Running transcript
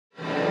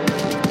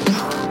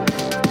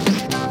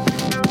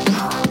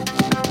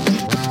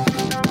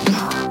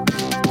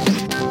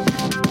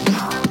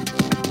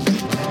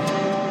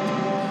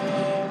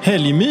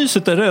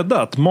Helgmyset är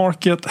räddat.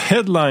 Market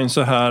Headline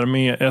så här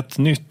med ett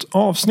nytt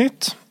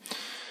avsnitt.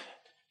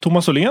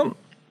 Thomas Åhlén,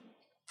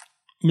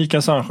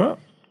 Mikael Sandsjö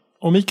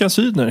och Mikael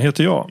Sydner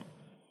heter jag.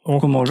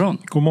 Och, god morgon.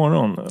 God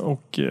morgon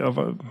och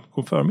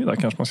god förmiddag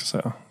kanske man ska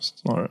säga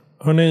snarare.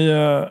 Hörrni,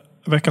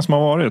 veckan som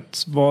har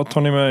varit, vad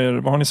tar ni med er?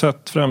 Vad har ni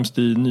sett främst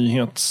i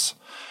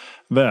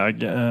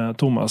nyhetsväg?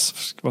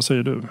 Thomas, vad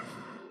säger du?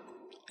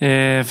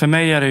 För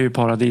mig är det ju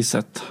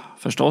Paradiset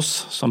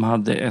förstås, som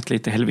hade ett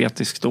lite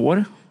helvetiskt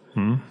år.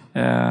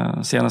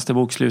 Senaste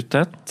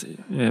bokslutet.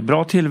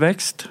 Bra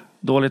tillväxt,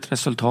 dåligt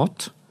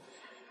resultat.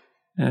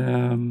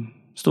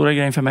 Stora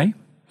grejen för mig.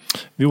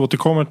 Vi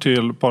återkommer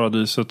till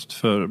Paradiset,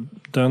 för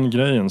den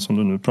grejen som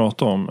du nu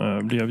pratar om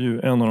blev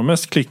ju en av de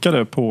mest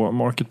klickade på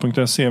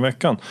market.se i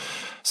veckan.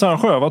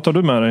 Sandsjö, vad tar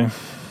du med dig?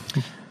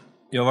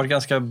 Jag har varit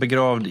ganska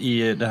begravd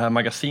i det här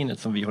magasinet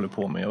som vi håller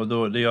på med,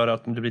 och det gör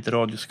att det blir lite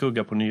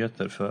radioskugga på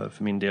nyheter för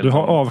min del. Du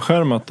har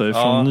avskärmat dig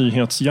från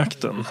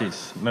nyhetsjakten.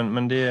 Precis.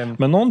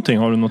 Men någonting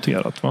har du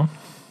noterat, va?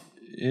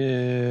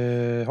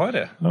 Har jag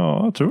det?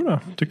 Ja, jag tror det.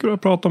 Tycker du har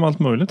pratat om allt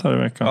möjligt här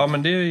i veckan? Ja,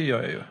 men det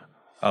gör jag ju.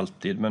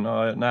 Alltid, men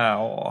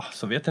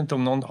så vet jag inte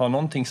om har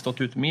någonting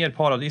stått ut mer.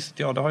 Paradiset,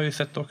 ja, det har jag ju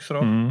sett också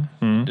då.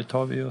 Det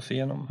tar vi oss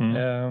igenom.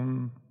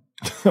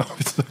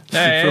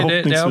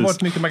 Nej, det har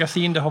varit mycket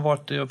magasin, det har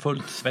varit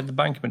fullt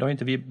Swedbank, men det har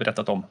inte vi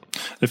berättat om.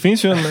 Det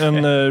finns ju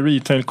en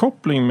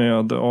retail-koppling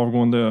med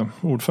avgående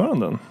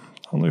ordföranden.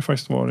 Han har ju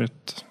faktiskt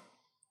varit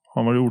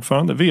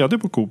ordförande, vd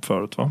på Coop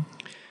förut, va?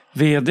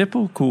 VD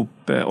på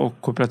Coop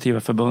och Kooperativa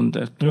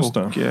förbundet. Just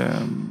det. Och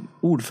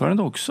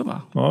ordförande också,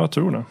 va? Ja, jag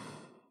tror det.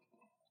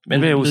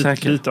 Men det är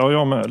osäker.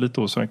 Jag med,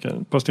 lite osäker.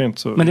 Fast det är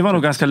inte så. Men det var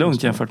nog ganska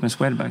lugnt jämfört med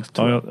Swedbank.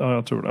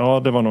 Jag tror det. Ja,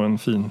 det var nog en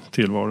fin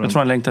tillvaro. Jag tror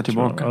han längtar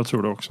tillbaka. Jag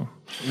tror det också.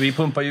 Vi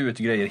pumpar ju ut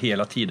grejer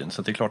hela tiden,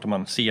 så det är klart att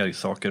man ser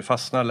saker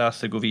fastnar,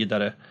 läser, går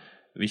vidare.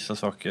 Vissa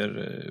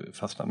saker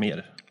fastnar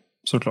mer.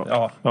 Såklart.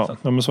 Ja,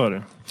 men så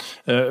är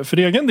det. För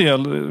egen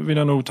del vill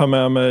jag nog ta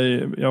med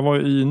mig. Jag var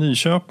i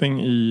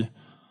Nyköping i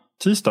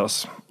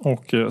tisdags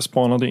och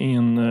spanade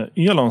in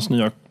Elons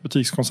nya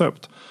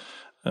butikskoncept.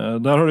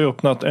 Där har det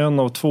öppnat en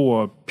av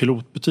 2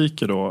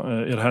 pilotbutiker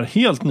då, i det här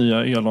helt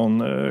nya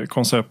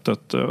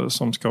Elon-konceptet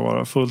som ska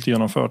vara fullt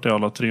genomfört i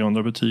alla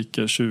 300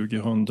 butiker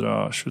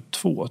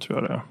 2022,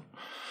 tror jag det är.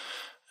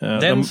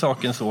 Den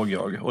saken såg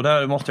jag, och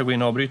där måste jag gå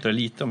in och avbryta det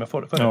lite om jag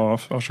får det. Ja,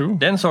 varsågod.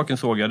 Den saken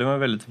såg jag, det var en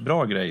väldigt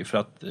bra grej, för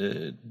att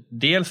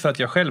dels för att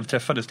jag själv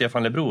träffade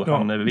Stefan Lebro,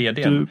 han är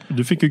vd.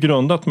 Du fick ju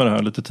grundat med det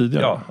här lite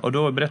tidigare. Ja, och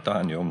då berättade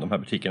han ju om de här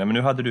butikerna, men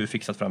nu hade du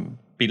fixat fram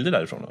bilder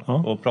därifrån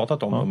och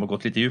pratat om dem och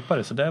gått lite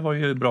djupare, så det var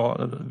ju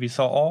bra. Vi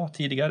sa A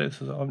tidigare,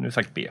 så har vi nu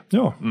sagt B.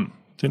 Ja.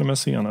 Till och med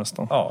C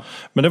nästan. Ja.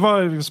 Men det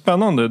var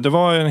spännande. Det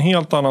var en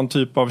helt annan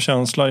typ av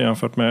känsla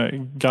jämfört med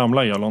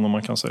gamla Elon, om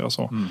man kan säga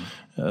så.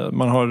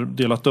 Man har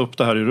delat upp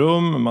det här i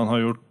rum. Man har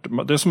gjort,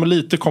 det är som en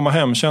lite komma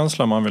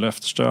hem-känsla man vill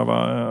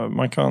eftersträva.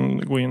 Man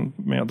kan gå in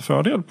med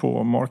fördel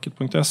på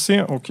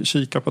market.se och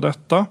kika på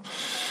detta.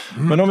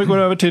 Men om vi går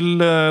över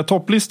till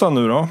topplistan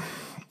nu då.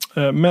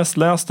 Mest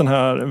läst den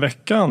här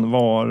veckan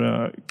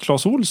var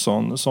Clas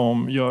Ohlson,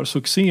 som gör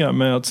succé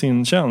med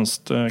sin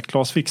tjänst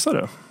Clas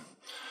Fixare.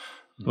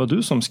 Det var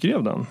du som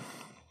skrev den,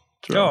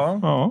 tror jag.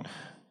 Ja,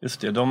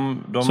 just det.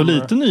 Så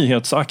lite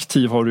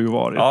nyhetsaktiv har du ju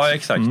varit. Ja,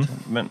 exakt.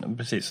 Men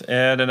precis.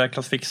 Det där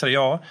Clas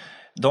Fixare,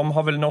 de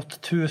har väl nått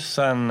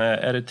 1000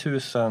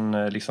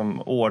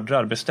 liksom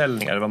ordrar,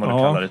 beställningar, vad man nu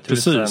kallar det.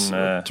 1000, precis.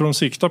 Jag tror de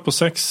siktar på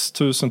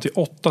 6000 till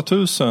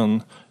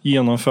 8000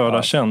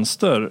 genomförda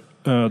tjänster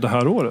det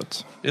här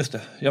året. Just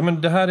det. Ja,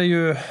 men det här är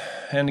ju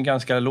en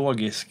ganska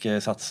logisk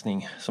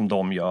satsning som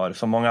de gör,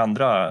 som många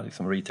andra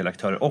liksom,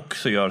 retail-aktörer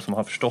också gör, som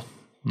har förstått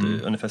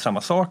ungefär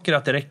samma saker,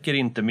 att det räcker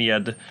inte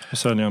med att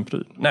sälja en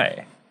pryl.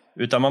 Nej,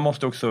 utan man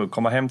måste också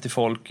komma hem till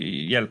folk,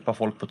 hjälpa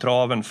folk på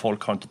traven.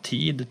 Folk har inte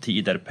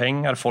tid är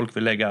pengar, folk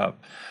vill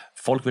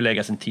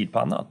lägga sin tid på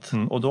annat.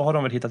 Och då har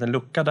de väl hittat en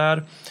lucka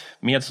där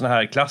med såna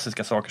här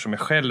klassiska saker som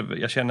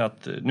jag känner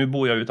att nu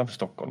bor jag utanför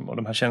Stockholm, och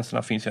de här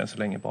tjänsterna finns ju än så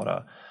länge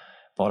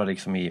bara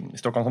liksom i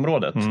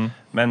Stockholmsområdet.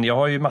 Men jag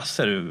har ju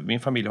min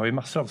familj har ju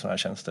massor av såna här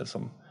tjänster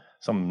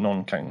som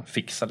någon kan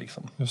fixa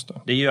liksom. Just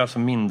det. Det är ju alltså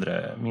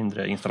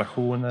mindre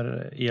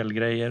installationer,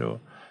 elgrejer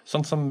och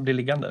sånt som blir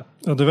liggande.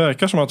 Ja, det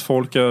verkar som att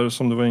folk är,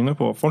 som du var inne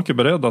på, folk är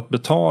beredda att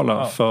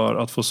betala för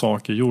att få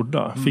saker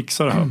gjorda.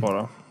 Fixa det här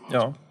bara.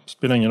 Ja.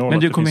 Spelar ingen roll. Men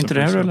du kommer inte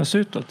det här rullas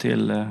ut då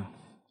till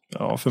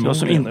jag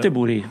som inte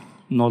bor i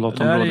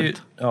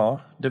 08-området?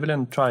 Det är väl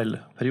en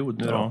trial-period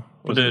nu då.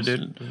 Och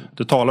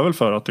det talar väl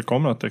för att det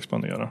kommer att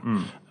expandera.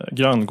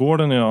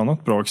 Granngården är ett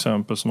annat bra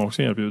exempel som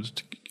också erbjuder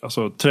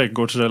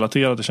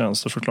trädgårdsrelaterade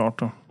tjänster såklart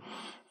då.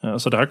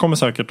 Så det här kommer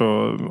säkert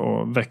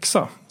att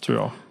växa, tror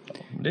jag.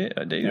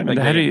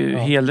 Det här är ju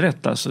helt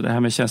rätt, alltså, det här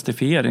med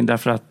tjänstifiering,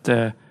 därför att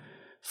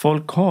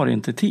folk har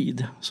inte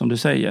tid, som du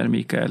säger,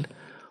 Mikael,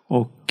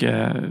 och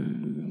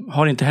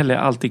har inte heller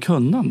alltid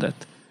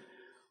kunnandet.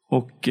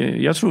 Och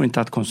jag tror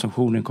inte att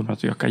konsumtionen kommer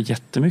att öka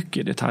jättemycket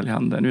i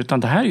detaljhandeln, utan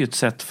det här är ju ett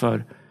sätt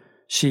för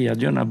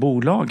kedjorna,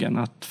 bolagen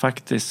att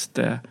faktiskt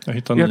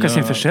öka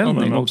sin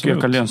försäljning och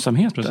öka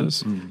lönsamheten.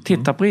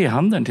 Titta på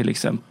e-handeln till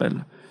exempel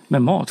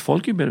med mat.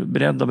 Folk är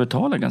beredda att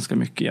betala ganska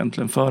mycket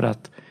egentligen för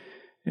att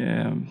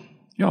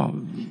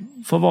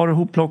få varor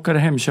hopplockade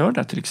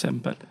hemkörda till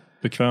exempel.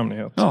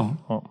 Bekvämlighet. Ja.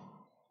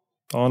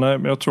 Ja, nej,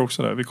 men jag tror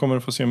också det. Vi kommer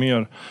att få se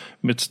mer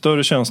med ett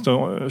större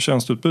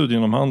tjänsteutbud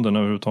inom handeln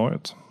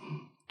överhuvudtaget.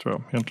 Tror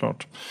jag, helt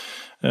klart.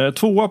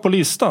 2 på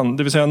listan,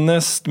 det vill säga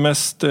näst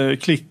mest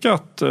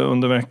klickat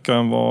under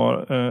veckan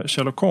var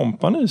Kjell &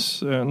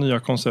 Companys nya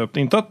koncept.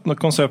 Inte att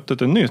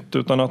konceptet är nytt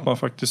utan att man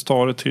faktiskt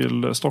tar det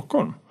till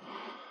Stockholm.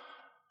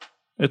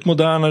 Ett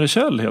modernare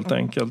Kjell helt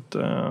enkelt.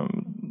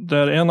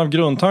 Där en av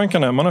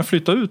grundtankarna är man har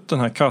flyttat ut den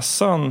här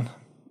kassan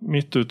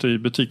mitt ute i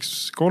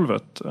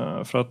butiksgolvet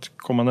för att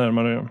komma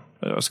närmare,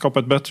 skapa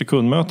ett bättre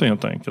kundmöte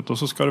helt enkelt. Och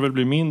så ska det väl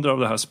bli mindre av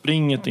det här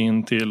springet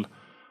in till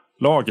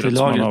lagret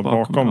som man har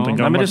bakom den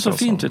gamla. Men det är så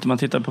fint ut om man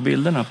tittar på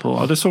bilderna på.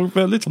 Ja, det såg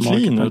väldigt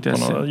clean ut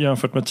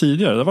jämfört med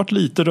tidigare. Det har varit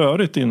lite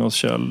rörigt inne hos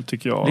Kjell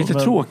tycker jag. Lite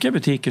tråkiga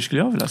butiker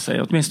skulle jag vilja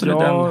säga. Åtminstone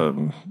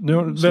det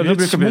är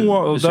väldigt små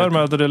och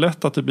därmed är det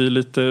lätt att det blir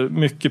lite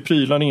mycket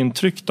prylar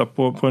intryckta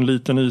på en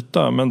liten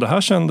yta. Men det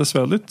här kändes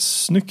väldigt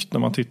snyggt när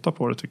man tittar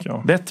på det tycker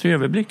jag. Bättre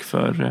överblick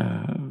för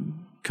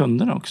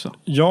kunderna också.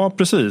 Ja,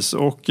 precis.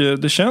 Och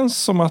det känns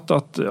som att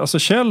alltså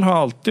Kjell har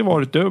alltid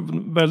varit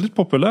väldigt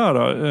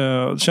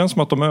populära. Det känns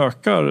som att de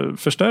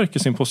förstärker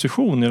sin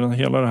position i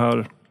hela det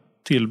här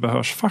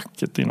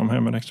tillbehörsfacket inom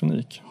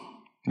hemelektronik.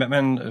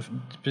 Men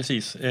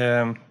precis.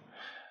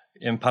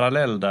 En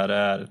parallell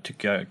där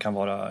tycker jag kan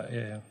vara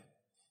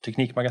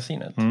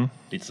Teknikmagasinet.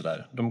 Lite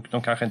sådär.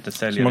 De kanske inte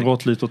säljer... Som har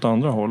gått lite åt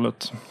andra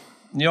hållet.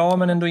 Ja,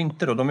 men ändå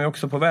inte då. De är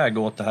också på väg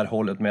åt det här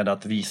hållet med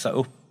att visa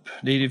upp.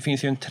 Det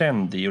finns ju en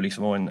trend i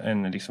och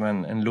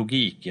en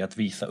logik i att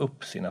visa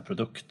upp sina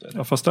produkter.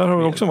 Ja, fast där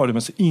har det också varit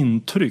med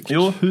intryck.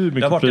 Hur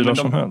mycket prylar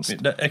som helst.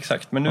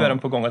 Exakt, men nu är de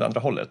på gång åt andra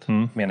hållet,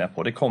 menar jag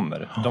på. Det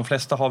kommer. De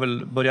flesta har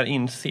väl börjat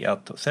inse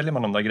att säljer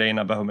man de där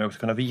grejerna behöver man också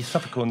kunna visa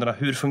för kunderna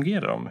hur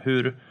fungerar de?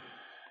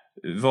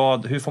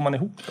 Hur får man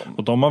ihop dem?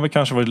 Och de har väl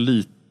kanske varit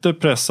lite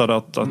pressade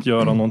att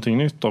göra någonting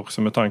nytt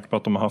också med tanke på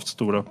att de har haft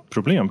stora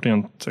problem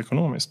rent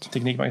ekonomiskt.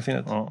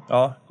 Teknikmagasinet?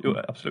 Ja,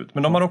 absolut.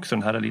 Men de har också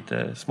den här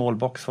lite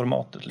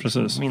smallbox-formatet.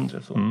 Precis.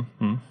 Mindre så.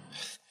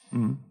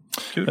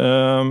 Kul.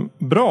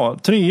 Bra,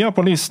 3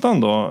 på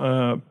listan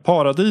då.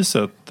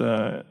 Paradiset,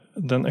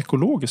 den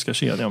ekologiska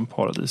kedjan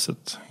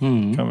Paradiset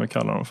kan vi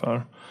kalla dem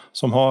för.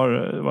 Som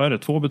har,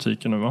 2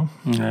 butiker nu va?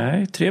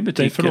 Nej, 3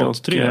 butiker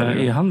och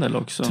e-handel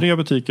också. 3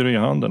 butiker och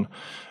e-handel.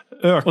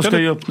 Och ska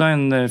ju öppna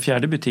en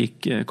 4:e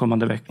butik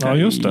kommande vecka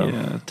i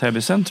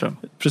Täby centrum.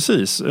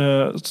 Precis.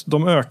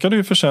 De ökade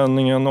ju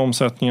försäljningen och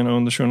omsättningen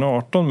under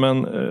 2018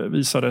 men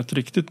visade ett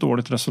riktigt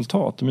dåligt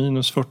resultat.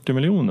 Minus 40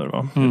 miljoner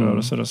va? I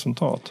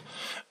rörelseresultat.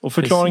 Och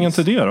förklaringen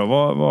till det då?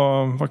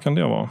 Vad kan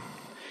det vara?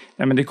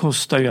 Nej, men det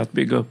kostar ju att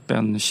bygga upp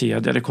en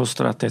kedja. Det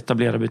kostar att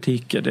etablera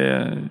butiker.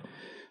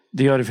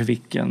 Det gör det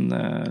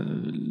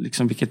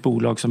för vilket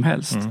bolag som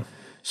helst.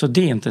 Så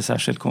det är inte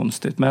särskilt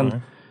konstigt.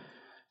 Men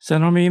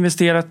sen har de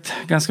investerat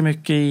ganska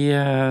mycket i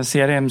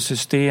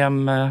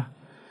CRM-system,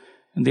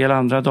 en del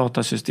andra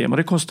datasystem. Och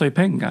det kostar ju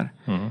pengar.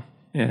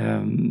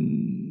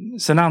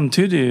 Sen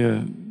antyder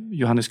ju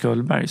Johannes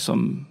Kullberg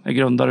som är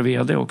grundare och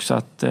vd också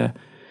att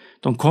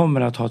de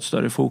kommer att ha ett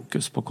större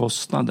fokus på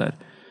kostnader.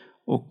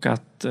 Och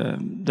att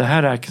det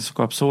här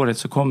räkenskapsåret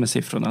så kommer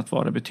siffrorna att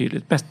vara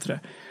betydligt bättre.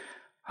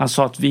 Han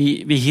sa att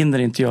vi hinner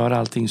inte göra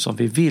allting som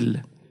vi vill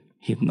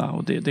hinna.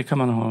 Och det kan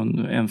man ha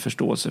en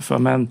förståelse för.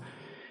 Men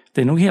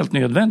det är nog helt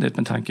nödvändigt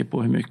med tanke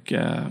på hur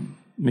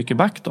mycket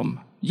back de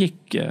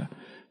gick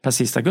per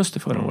sista augusti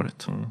förra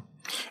året.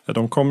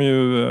 Ja,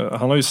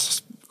 han har ju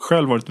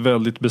själv varit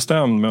väldigt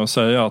bestämd med att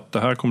säga att det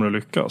här kommer att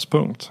lyckas,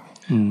 punkt.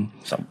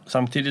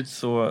 Samtidigt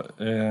så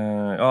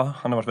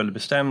han har varit väldigt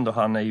bestämd och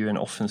han är ju en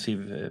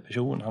offensiv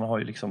person. Han har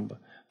ju liksom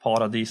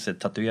paradiset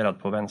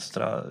tatuerat på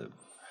vänstra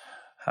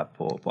här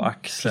på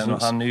axeln.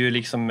 Precis. Och han är ju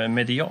liksom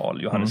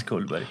medial, Johannes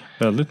Kullberg.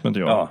 Väldigt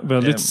medial. Ja,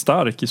 väldigt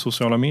stark i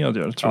sociala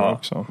medier tror jag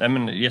också. Nej,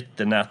 men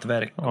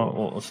jättenätverk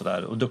och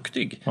sådär. Och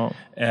duktig. Ja.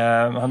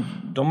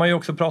 De har ju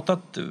också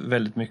pratat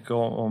väldigt mycket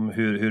om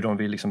hur de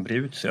vill liksom bre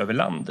ut sig över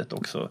landet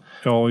också.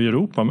 Ja, och i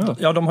Europa med.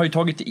 Ja, de har ju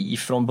tagit i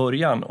från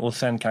början och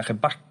sen kanske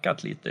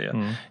backat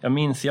lite. Jag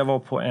minns, jag var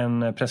på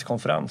en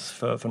presskonferens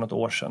för något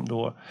år sedan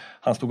då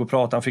han stod och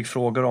pratade, han fick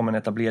frågor om en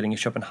etablering i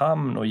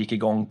Köpenhamn och gick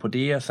igång på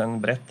det.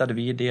 Sen berättade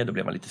vi det, då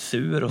blev man lite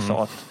sur och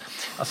sa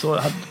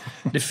att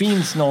det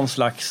finns någon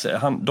slags,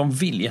 de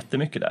vill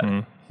jättemycket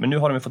där. Men nu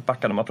har de fått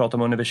backa, de har pratat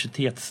om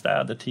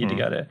universitetsstäder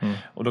tidigare.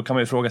 Och då kan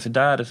man ju fråga sig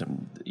där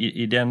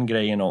i den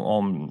grejen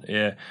om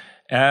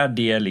är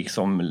det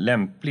liksom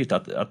lämpligt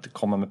att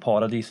komma med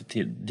paradiset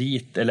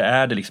dit eller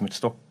är det liksom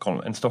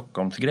en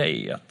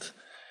Stockholmsgrej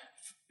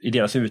i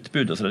deras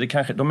utbud och så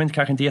där. De är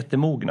kanske inte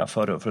jättemogna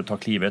för att ta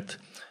klivet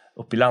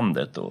upp i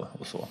landet och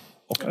så.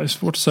 Det är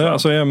svårt att säga.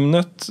 Alltså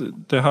ämnet,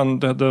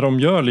 det de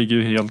gör ligger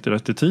ju helt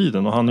rätt i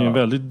tiden och han är ju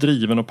väldigt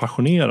driven och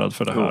passionerad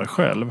för det här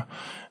själv.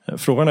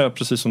 Frågan är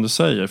precis som du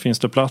säger, finns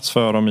det plats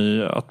för dem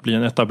i att bli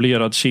en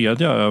etablerad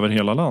kedja över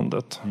hela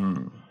landet?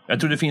 Jag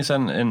tror det finns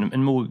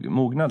en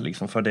mognad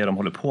liksom för det de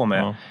håller på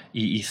med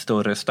i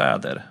större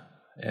städer.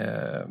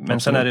 Men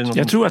sen är det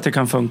Jag tror att det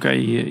kan funka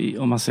i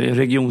om man säger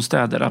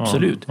regionstäder,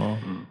 absolut.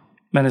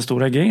 Men den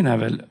stora grejen är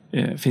väl,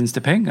 finns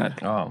det pengar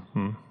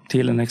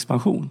till en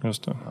expansion?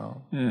 Just det.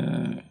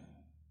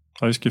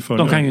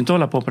 De kan ju inte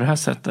hålla på det här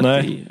sättet.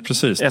 Nej,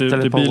 precis.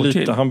 Det blir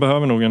lite, han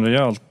behöver nog en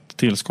rejält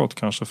tillskott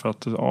kanske för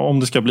att, om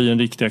det ska bli en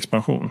riktig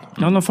expansion.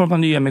 Ja, någon form av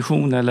ny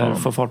emission eller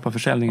få fart på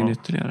försäljningen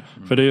ytterligare.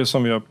 För det är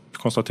som vi har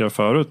konstaterat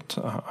förut,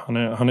 han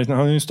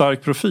är en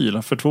stark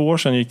profil. För 2 år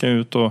sedan gick han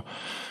ut och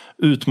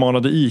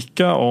utmanade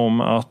ICA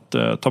om att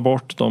ta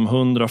bort de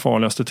 100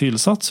 farligaste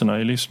tillsatserna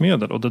i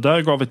livsmedel. Och det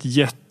där gav ett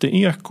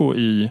jätteeko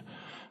i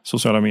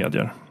sociala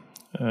medier.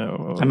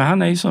 Ja, men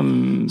han är ju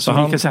som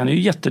han är ju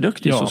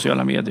jätteduktig i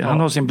sociala medier. Han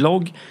har sin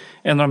blogg,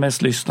 en av de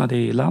mest lyssnade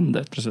i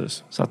landet.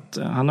 Precis. Så att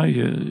han har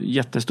ju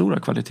jättestora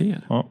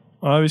kvaliteter.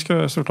 Ja, vi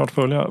ska såklart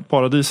följa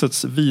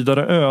Paradisets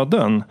vidare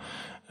öden.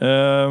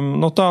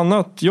 Något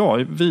annat,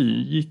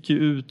 vi gick ju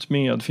ut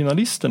med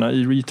finalisterna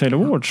i Retail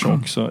Awards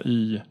också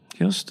i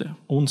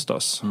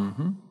onsdags.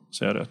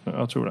 Så jag rätt nu,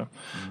 jag tror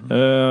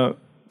det.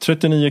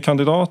 39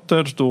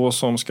 kandidater då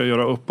som ska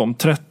göra upp om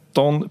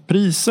 13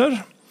 priser.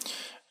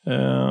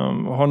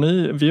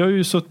 Vi har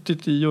ju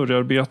suttit i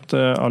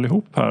juryarbete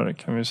allihop här,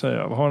 kan vi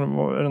säga.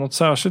 Är det något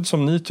särskilt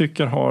som ni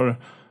tycker har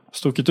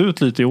stuckit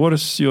ut lite i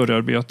årets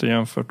juryarbete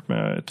jämfört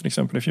med till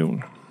exempel i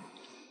fjol?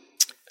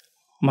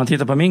 Om man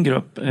tittar på min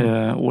grupp,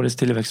 årets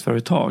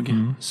tillväxtföretag,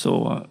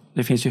 så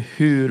det finns ju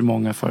hur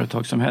många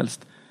företag som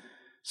helst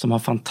som har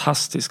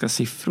fantastiska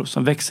siffror,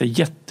 som växer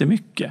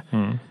jättemycket.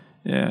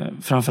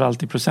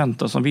 Framförallt i procent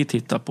då, som vi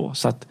tittar på.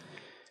 Så att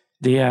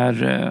det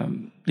är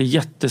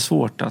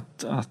jättesvårt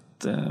att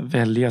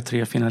välja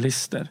 3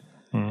 finalister.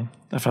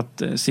 Därför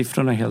att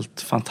siffrorna är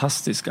helt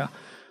fantastiska.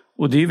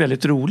 Och det är ju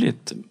väldigt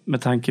roligt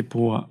med tanke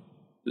på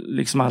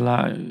liksom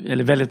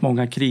väldigt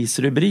många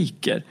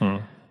krisrubriker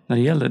när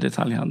det gäller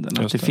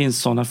detaljhandeln. Att det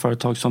finns sådana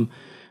företag som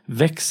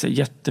växer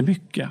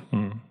jättemycket.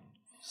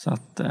 Så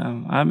att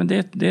men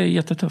det är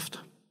jättetufft.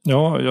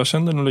 Ja, jag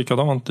kände nog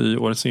likadant i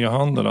årets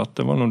e-handel att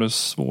det var nog det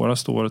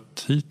svåraste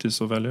året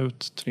hittills att välja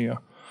ut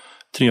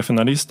 3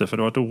 finalister. För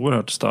det var ett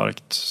oerhört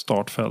starkt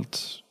startfält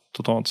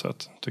totalt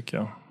sett, tycker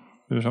jag.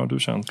 Hur har du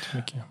känt,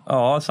 Micke?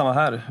 Ja, samma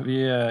här.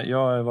 Jag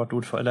har varit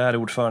är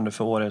ordförande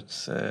för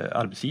årets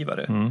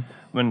arbetsgivare.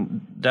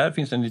 Men där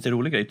finns det en lite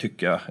rolig grej,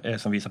 tycker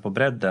jag, som visar på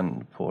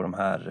bredden på de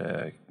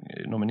här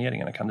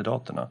nomineringarna,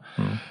 kandidaterna.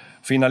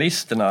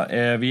 Finalisterna,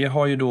 vi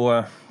har ju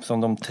då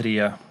som de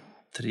tre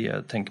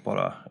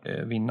tänkbara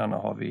vinnarna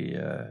har vi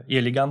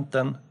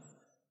Eleganten,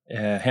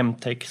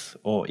 Hemtex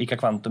och ICA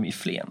Quantum i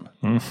Flen.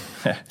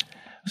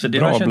 Så det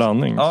bra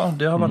blandning. Ja,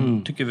 det har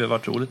varit, tycker vi har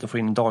varit roligt att få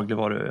in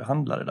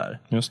dagligvaruhandlare där.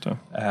 Just det.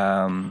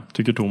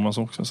 Tycker Thomas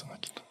också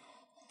säkert.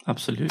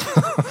 Absolut.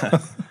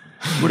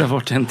 Borde ha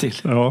varit en till.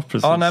 Ja,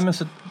 precis. Ja, nej men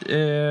så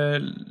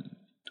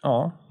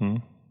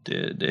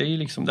det är ju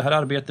liksom, det här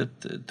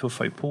arbetet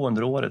tuffar ju på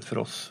under året för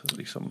oss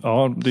liksom.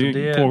 Ja,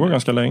 det pågår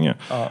ganska länge.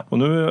 Ja. Och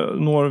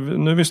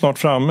nu är vi snart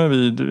framme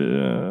vid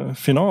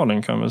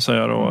finalen, kan vi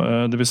säga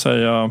då. Det vill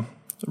säga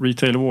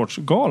Retail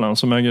Awards-galan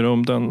som äger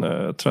rum den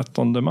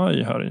 13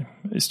 maj här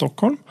i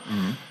Stockholm.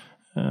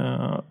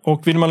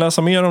 Och vill man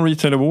läsa mer om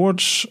Retail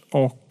Awards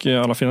och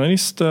alla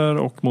finalister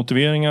och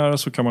motiveringar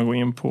så kan man gå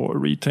in på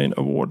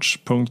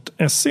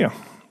retailawards.se.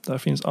 Där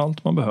finns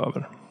allt man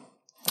behöver.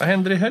 Vad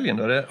händer i helgen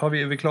då?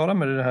 Är vi klara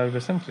med det här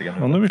väsentliga?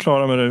 Ja, nu är vi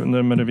klara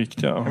med det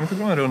viktiga. Kan vi få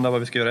gå en runda vad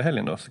vi ska göra i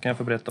helgen då? Så kan jag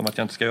få berätta om att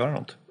jag inte ska göra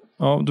något.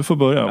 Ja, du får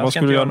börja. Jag ska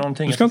inte göra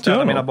någonting. Du ska inte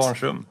göra mina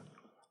barns rum.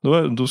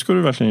 Då ska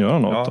du verkligen göra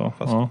något då.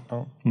 Fast,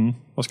 ja.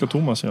 Vad ska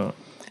Thomas göra?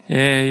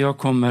 Jag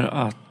kommer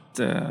att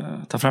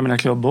ta fram mina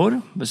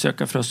klubbor,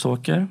 besöka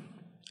Frösåker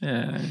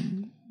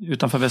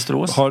utanför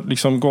Västerås. Har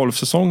liksom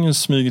golfsäsongen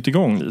smygit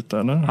igång lite,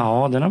 eller?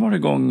 Ja, den har varit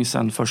igång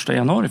sedan 1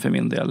 januari för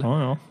min del. Ja.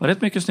 Det var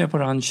rätt mycket snö på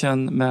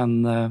ranchen,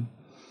 men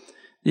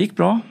det gick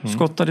bra.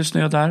 Skottade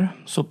snö där,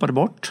 sopade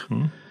bort.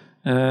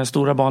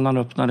 Stora banan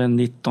öppnade den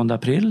 19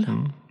 april.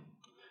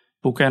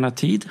 Boka gärna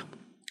tid.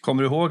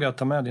 Kommer du ihåg att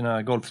ta med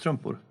dina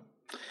golfstrumpor?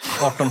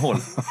 18 hål.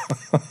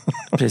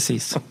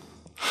 Precis.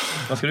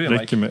 Vad ska du göra,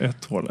 Mike? Räcker med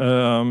 1 hål.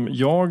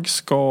 Jag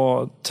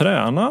ska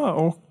träna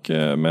och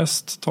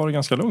mest ta det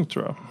ganska lugnt,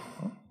 tror jag.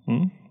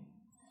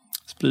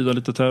 Sprida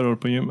lite terror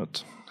på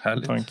gymmet.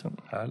 Härligt.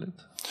 Härligt.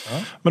 Ja.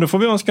 Men då får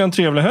vi önska en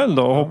trevlig helg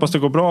då och hoppas det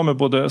går bra med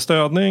både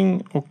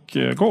städning och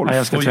golf. Ja,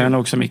 jag ska träna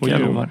också mycket,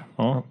 jag lovar.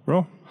 Ja,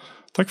 bra.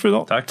 Tack för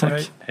idag.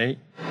 Tack. Hej.